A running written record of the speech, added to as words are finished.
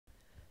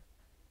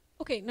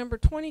Okay, number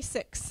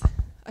 26.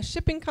 A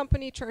shipping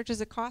company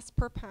charges a cost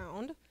per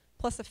pound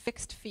plus a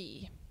fixed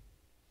fee.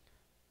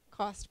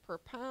 Cost per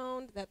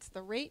pound, that's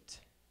the rate.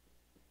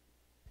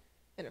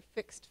 And a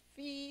fixed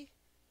fee,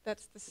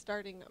 that's the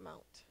starting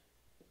amount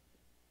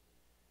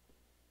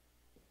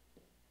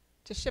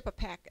to ship a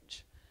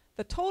package.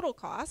 The total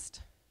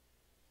cost,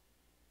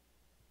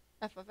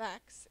 f of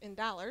x in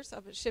dollars,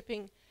 of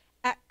shipping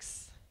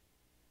x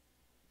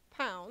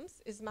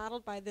pounds is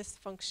modeled by this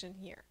function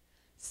here.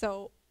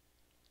 So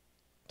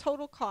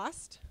total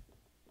cost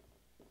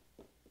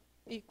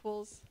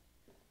equals,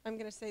 I'm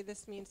going to say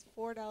this means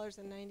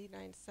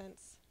 $4.99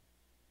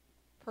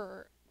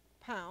 per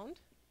pound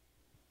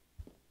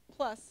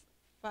plus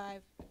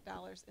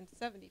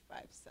 $5.75.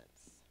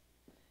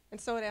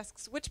 And so it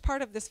asks, which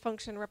part of this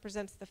function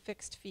represents the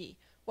fixed fee?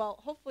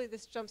 Well, hopefully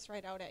this jumps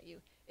right out at you.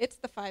 It's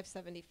the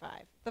 $5.75.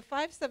 The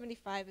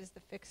 $5.75 is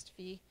the fixed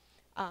fee.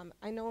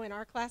 I know in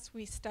our class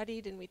we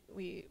studied and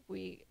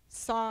we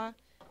saw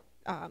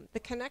the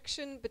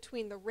connection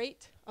between the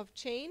rate of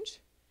change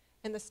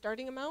and the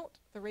starting amount.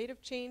 The rate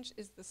of change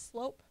is the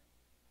slope.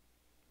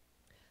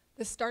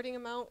 The starting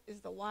amount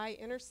is the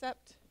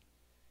y-intercept.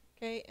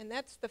 Okay, and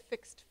that's the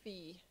fixed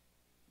fee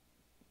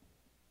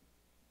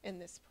in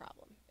this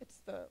problem. It's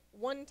the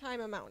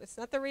one-time amount. It's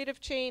not the rate of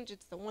change,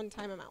 it's the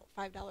one-time amount,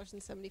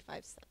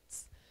 $5.75.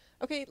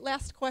 Okay,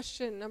 last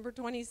question, number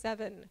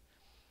 27.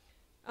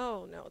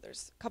 Oh no,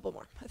 there's a couple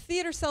more. A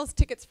theater sells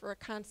tickets for a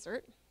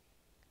concert.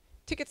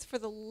 Tickets for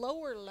the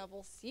lower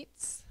level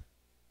seats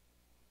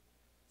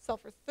sell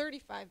for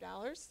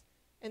 $35,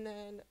 and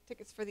then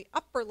tickets for the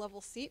upper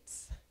level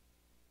seats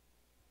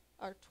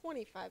are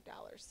 $25.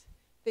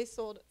 They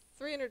sold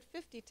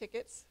 350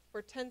 tickets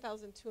for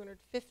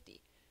 $10,250.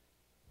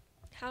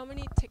 How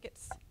many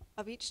tickets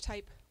of each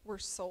type were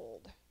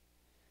sold?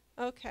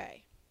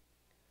 Okay.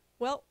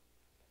 Well,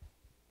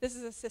 this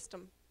is a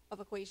system of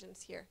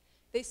equations here.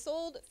 They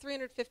sold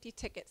 350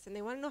 tickets, and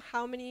they want to know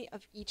how many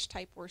of each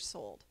type were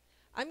sold.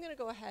 I'm going to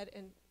go ahead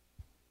and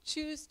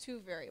choose two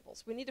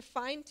variables. We need to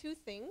find two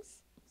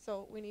things,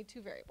 so we need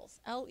two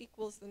variables. L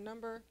equals the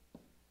number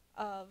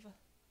of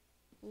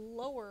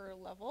lower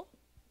level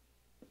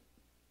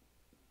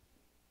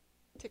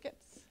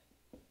tickets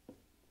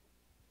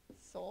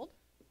sold,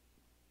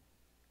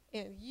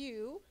 and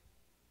U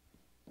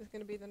is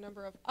going to be the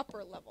number of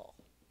upper level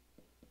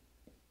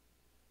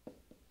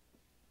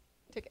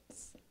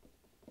tickets.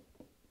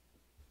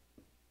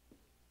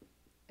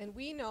 And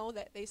we know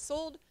that they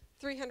sold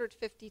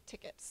 350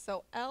 tickets,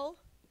 so L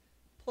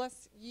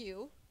plus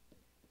U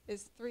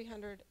is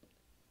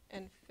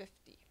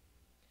 350.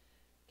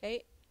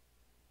 Okay,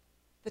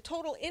 the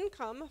total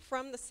income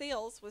from the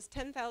sales was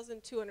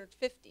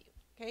 $10,250.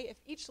 Okay,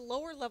 if each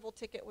lower level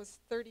ticket was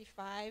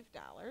 $35,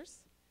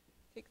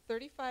 take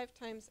 35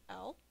 times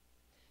L,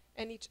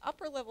 and each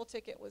upper level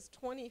ticket was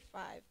 $25,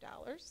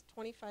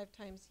 25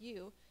 times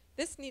U.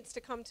 This needs to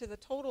come to the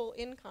total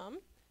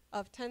income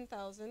of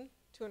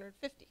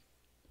 $10,250.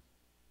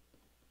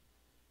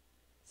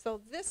 So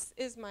this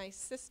is my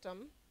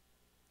system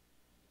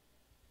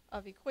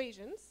of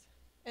equations,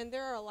 and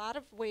there are a lot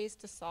of ways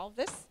to solve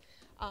this.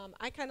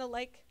 I kind of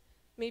like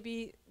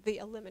maybe the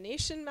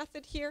elimination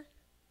method here.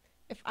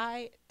 If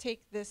I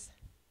take this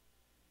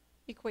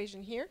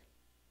equation here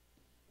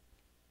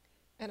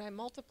and I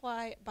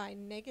multiply by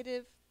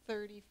negative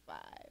 35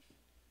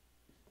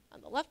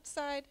 on the left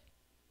side,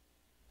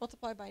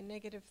 multiply by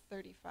negative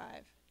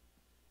 35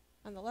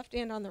 on the left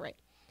and on the right.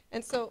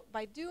 And so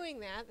by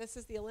doing that, this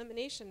is the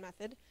elimination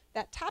method,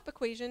 that top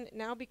equation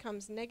now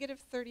becomes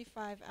negative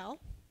 35L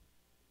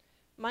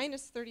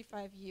minus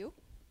 35U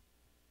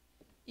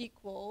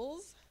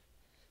equals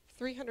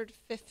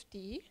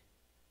 350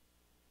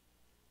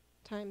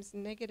 times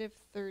negative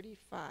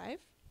 35.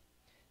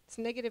 It's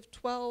negative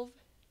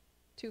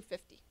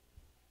 12,250.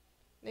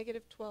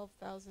 Negative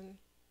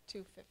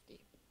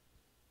 12,250.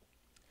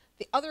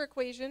 The other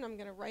equation, I'm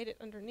going to write it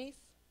underneath.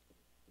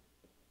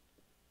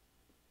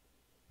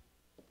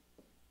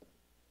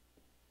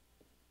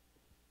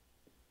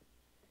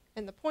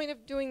 And the point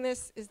of doing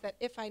this is that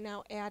if I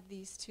now add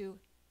these two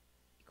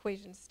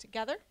equations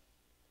together,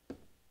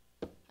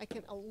 I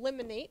can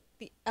eliminate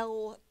the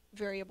L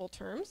variable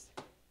terms,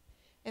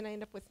 and I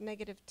end up with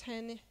negative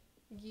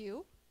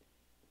 10U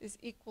is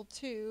equal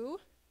to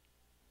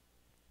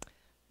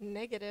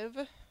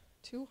negative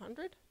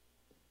 200.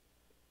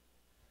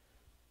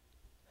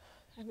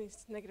 I mean,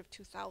 it's negative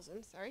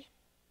 2,000, sorry.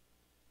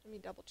 Let me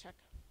double check.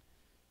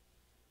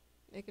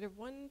 Negative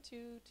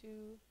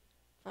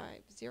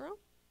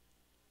 12250.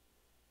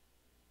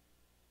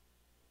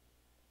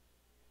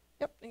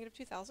 Yep, negative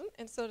 2,000.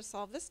 And so to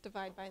solve this,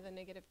 divide by the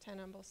negative 10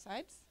 on both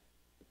sides.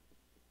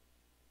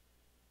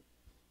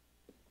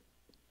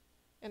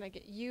 And I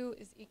get U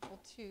is equal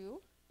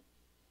to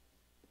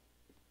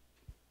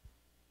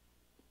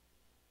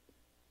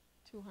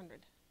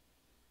 200.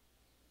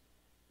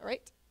 All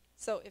right,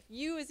 so if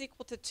U is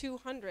equal to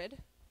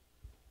 200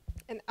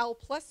 and L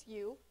plus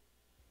U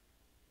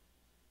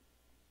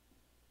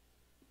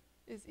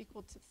is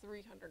equal to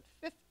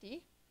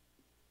 350,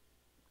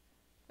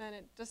 then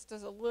it just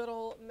does a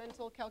little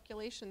mental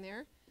calculation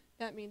there.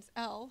 That means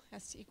L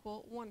has to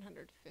equal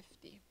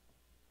 150.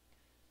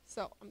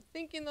 So I'm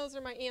thinking those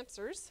are my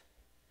answers.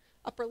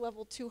 Upper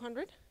level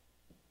 200,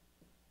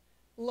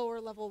 lower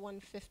level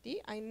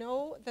 150. I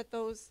know that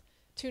those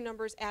two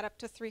numbers add up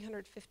to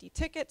 350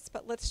 tickets,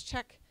 but let's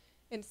check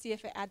and see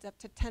if it adds up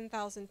to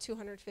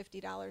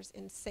 $10,250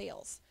 in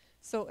sales.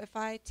 So if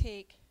I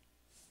take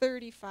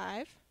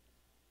 35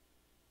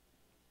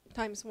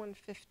 times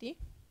 150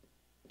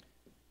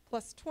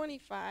 plus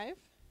 25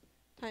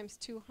 times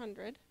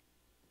 200,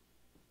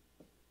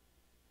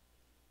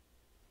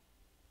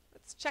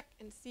 let's check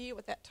and see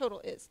what that total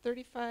is.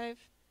 35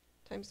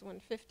 times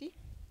 150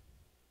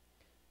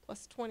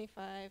 plus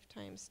 25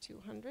 times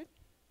 200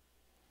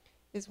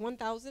 is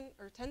 1,000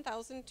 or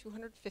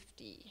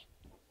 10,250.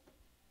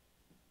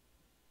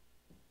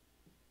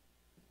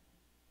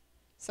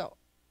 So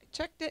I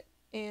checked it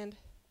and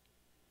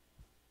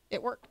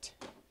it worked.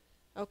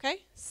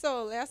 Okay,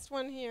 so last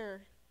one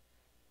here,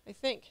 I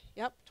think.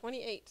 Yep,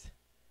 28.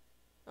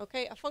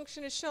 Okay, a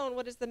function is shown.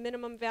 What is the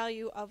minimum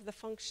value of the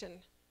function?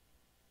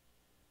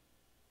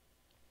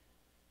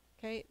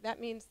 Okay, that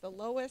means the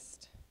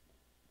lowest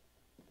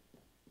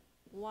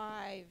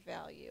y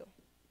value.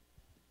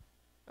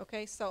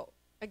 Okay, so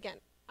again,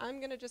 I'm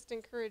going to just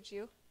encourage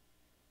you,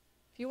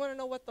 if you want to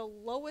know what the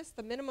lowest,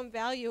 the minimum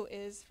value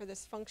is for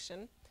this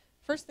function,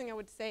 first thing I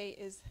would say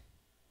is,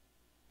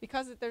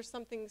 because there's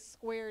something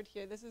squared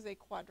here, this is a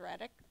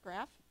quadratic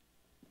graph.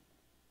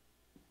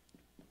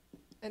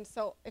 And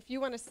so if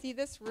you want to see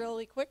this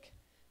really quick,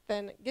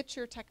 then get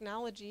your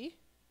technology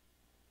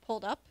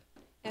pulled up.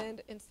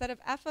 And instead of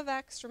f of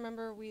x,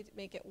 remember we'd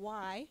make it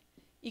y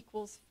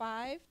equals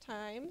 5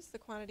 times the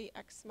quantity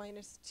x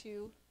minus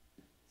 2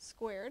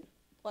 squared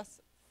plus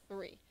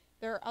 3.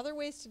 There are other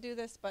ways to do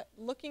this, but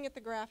looking at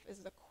the graph is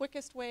the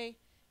quickest way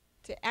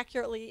to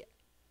accurately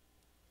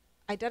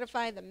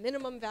identify the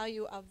minimum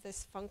value of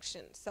this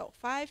function. So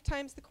 5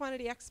 times the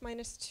quantity x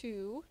minus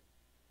 2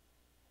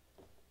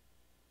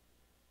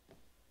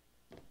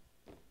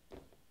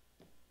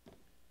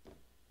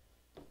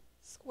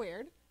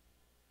 squared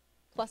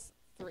plus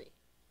 3.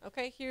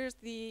 Okay, here's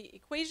the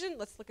equation.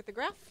 Let's look at the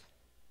graph.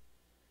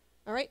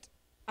 All right,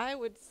 I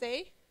would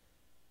say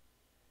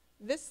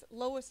this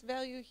lowest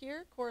value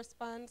here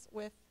corresponds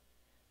with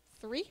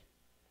 3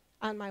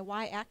 on my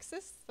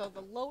y-axis. So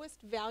the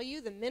lowest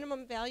value, the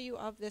minimum value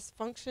of this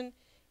function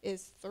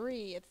is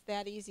 3. It's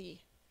that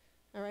easy.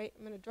 All right,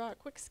 I'm going to draw a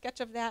quick sketch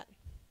of that.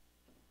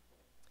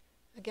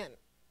 Again,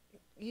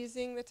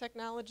 using the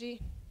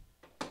technology,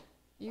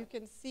 you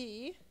can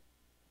see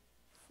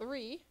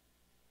 3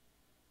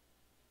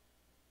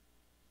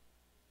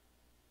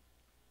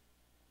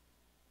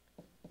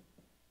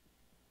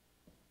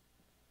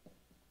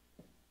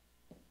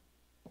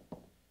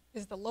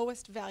 is the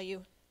lowest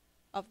value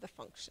of the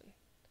function.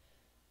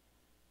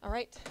 All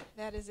right,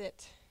 that is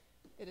it.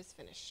 It is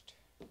finished.